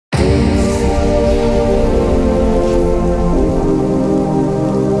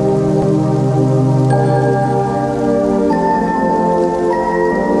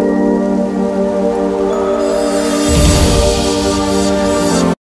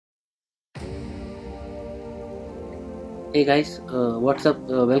Hey guys, what's up?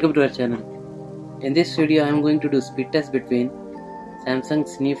 Welcome to our channel. In this video I am going to do speed test between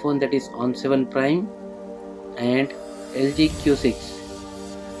Samsung's new phone, that is On7 Prime, and LG Q6.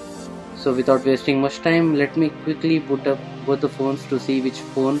 So without wasting much time, let me quickly boot up both the phones to see which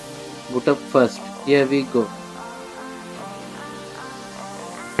phone boot up first. Here we go.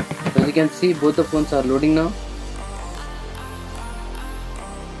 As you can see, both the phones are loading now.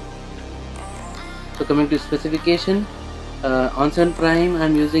 So coming to specification, On7 Prime I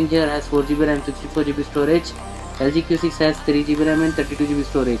am using here has 4GB RAM, 64GB storage. LG Q6 has 3GB RAM and 32GB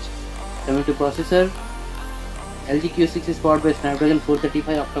storage. Coming to processor, LG Q6 is powered by Snapdragon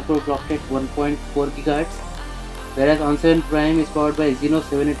 435 octa-core clocked at 1.4 GHz, whereas On7 Prime is powered by Exynos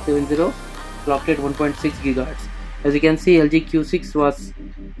 7870 clocked at 1.6 GHz. As you can see, LG Q6 was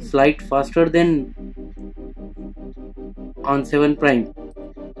slight faster than On7 Prime.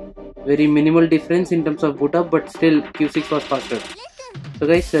 Very minimal difference in terms of boot up, but still Q6 was faster. So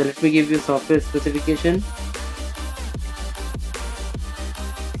guys, let me give you software specification.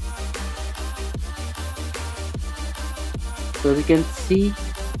 So as you can see,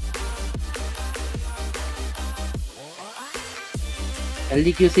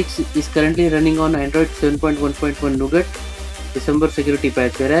 LG Q6 is currently running on Android 7.1.1 Nougat December security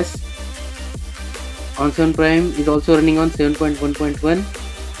patch, whereas On7 Prime is also running on 7.1.1.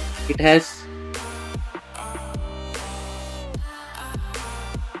 It has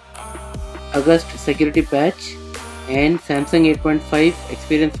August security patch and Samsung 8.5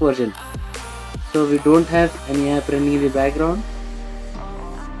 experience version. So we don't have any app running in the background.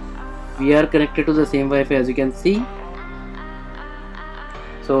 We are connected to the same Wi-Fi, as you can see.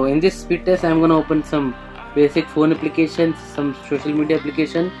 So in this speed test, I am gonna open some basic phone applications, some social media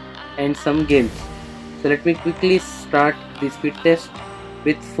application, and some games. So let me quickly start the speed test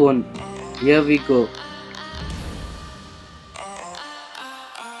with phone. Here we go.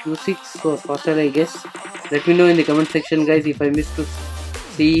 Q6 was faster, I guess. Let me know in the comment section, guys, if I missed to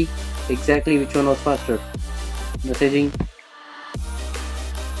see exactly which one was faster. Messaging,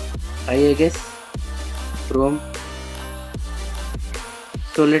 I guess, Chrome.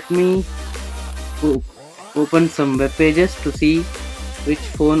 So let me open some web pages to see which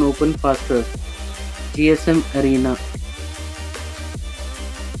phone opened faster. GSM Arena.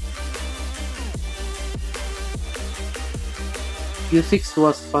 Q6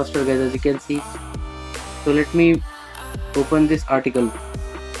 was faster, guys, as you can see. So let me open this article.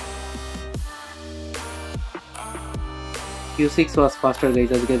 Q6 was faster, guys,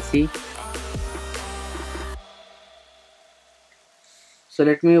 as you can see. So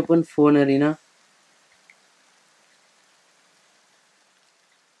let me open phone arena.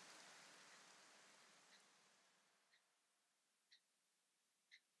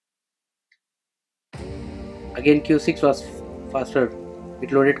 Again Q6 was faster.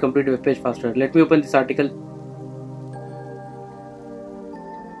 It loaded complete web page faster. Let me open this article.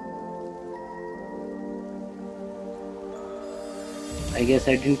 I guess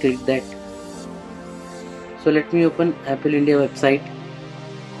I didn't click that. So let me open Apple India website.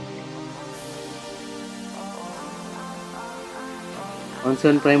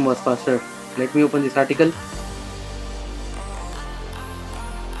 On7 Prime was faster. Let me open this article.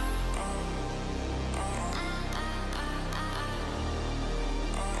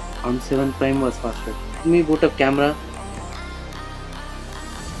 On7 Prime was faster. Let me boot up camera.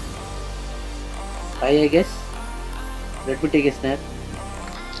 I guess. Let me take a snap.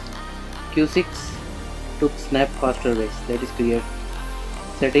 Q6 took snap faster, guys. That is clear.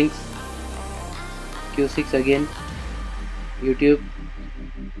 Settings. Q6 again. YouTube.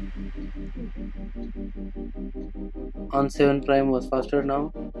 On7 Prime was faster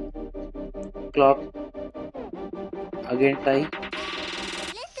now. Clock. Again tie.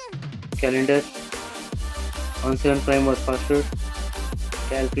 Calendar. On7 Prime was faster.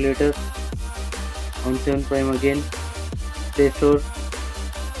 Calculator. On7 Prime again. Play Store.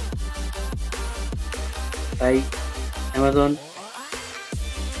 Tie. Amazon.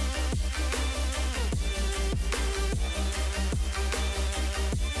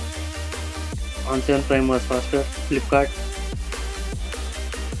 On7 Prime was faster. Flipkart.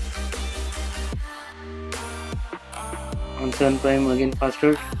 On7 Prime again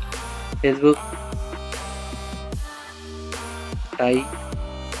faster. Facebook. Tie.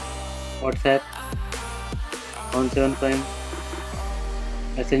 WhatsApp. On7 Prime.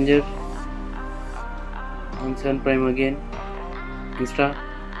 Messenger. On7 Prime again. Insta.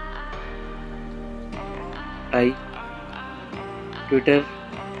 Tie. Twitter.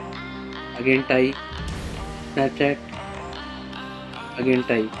 Again tie. Snapchat. Again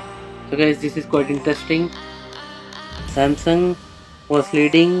tie. So guys, this is quite interesting. Samsung was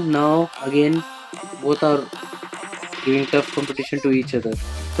leading, now again both are giving tough competition to each other.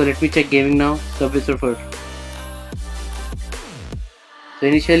 So let me check gaming now. Subway Surfer. So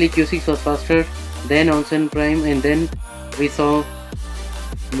initially Q6 was faster, then On7 Prime, and then we saw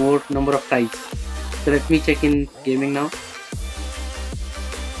more number of ties. So let me check in gaming now.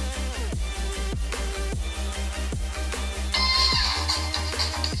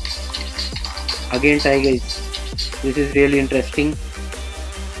 Again tie guys. This is really interesting.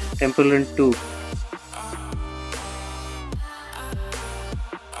 Temple Run 2.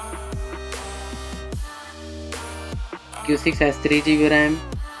 Q6 has 3GB RAM.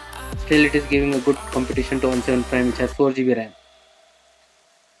 Still it is giving a good competition to On7 Prime which has 4GB RAM.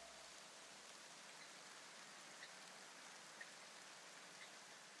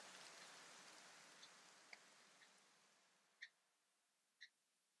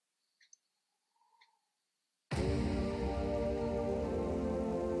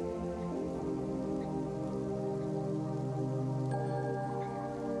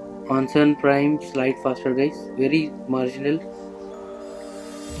 On7 Prime slight faster guys, very marginal.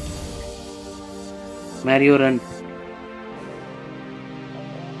 Mario Run.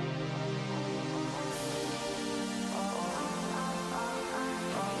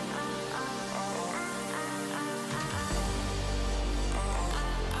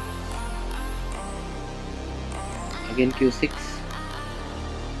 Again Q6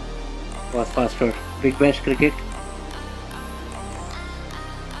 was faster. Big Bash Cricket.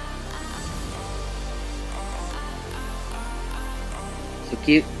 So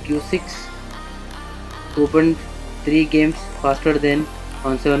Q6 opened 3 games faster than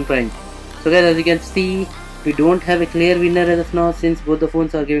On7 Prime. So guys, as you can see, we don't have a clear winner as of now since both the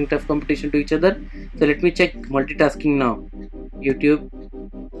phones are giving tough competition to each other. So let me check multitasking now. YouTube,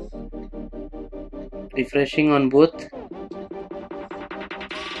 refreshing on both.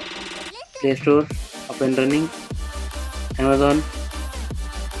 Play Store, up and running. Amazon,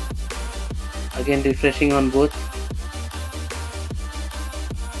 again refreshing on both.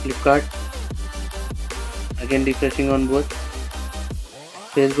 Flipkart, again refreshing on both.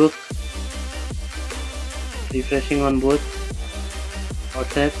 Facebook, refreshing on both.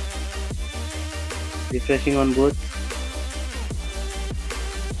 WhatsApp, refreshing on both.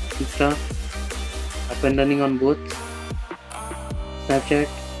 Insta, up and running on both. Snapchat,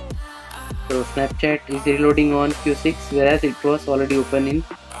 so Snapchat is reloading on Q6 whereas it was already open in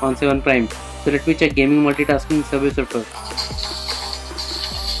On7 Prime. So let me check gaming multitasking Subway Surfer.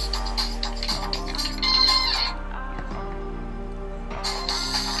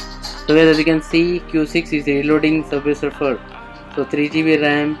 So guys, as you can see, Q6 is reloading Subway Surfer. So 3GB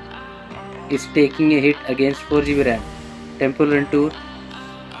RAM is taking a hit against 4GB RAM. Temple Run 2.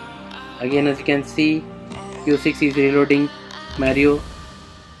 Again, as you can see, Q6 is reloading Mario.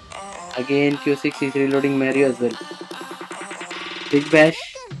 Again, Q6 is reloading Mario as well. Big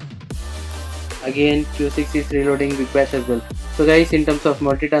Bash. Again, Q6 is reloading Big Bash as well. So guys, in terms of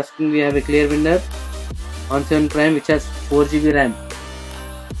multitasking, we have a clear winner. On7 Prime, which has 4GB RAM.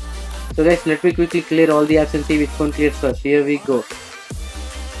 So guys, let me quickly clear all the apps and see which phone clears first. Here we go.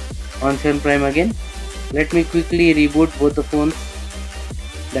 On7 Prime again. Let me quickly reboot both the phones.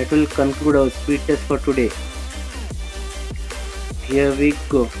 That will conclude our speed test for today. Here we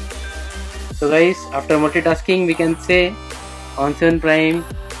go. So guys, after multitasking, we can say On7 Prime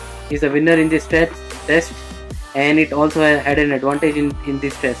is a winner in this test, and it also had an advantage in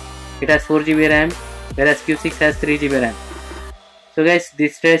this test. It has 4GB RAM, whereas Q6 has 3GB RAM. So guys,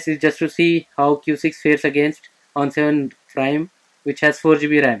 this test is just to see how Q6 fares against On7 Prime, which has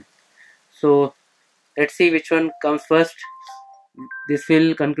 4GB RAM. So let's see which one comes first. This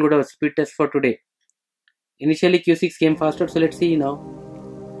will conclude our speed test for today. Initially Q6 came faster, so let's see now.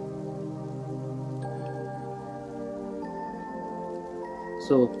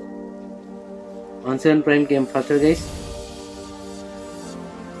 So On7 Prime came faster guys.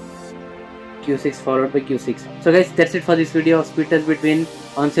 Q6 followed by Q6. So guys, that's it for this video of speed test between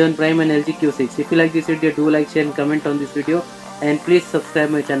On7 Prime and LG Q6. If you like this video, do like, share and comment on this video, and please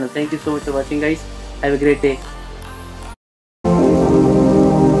subscribe my channel. Thank you so much for watching guys. Have a great day.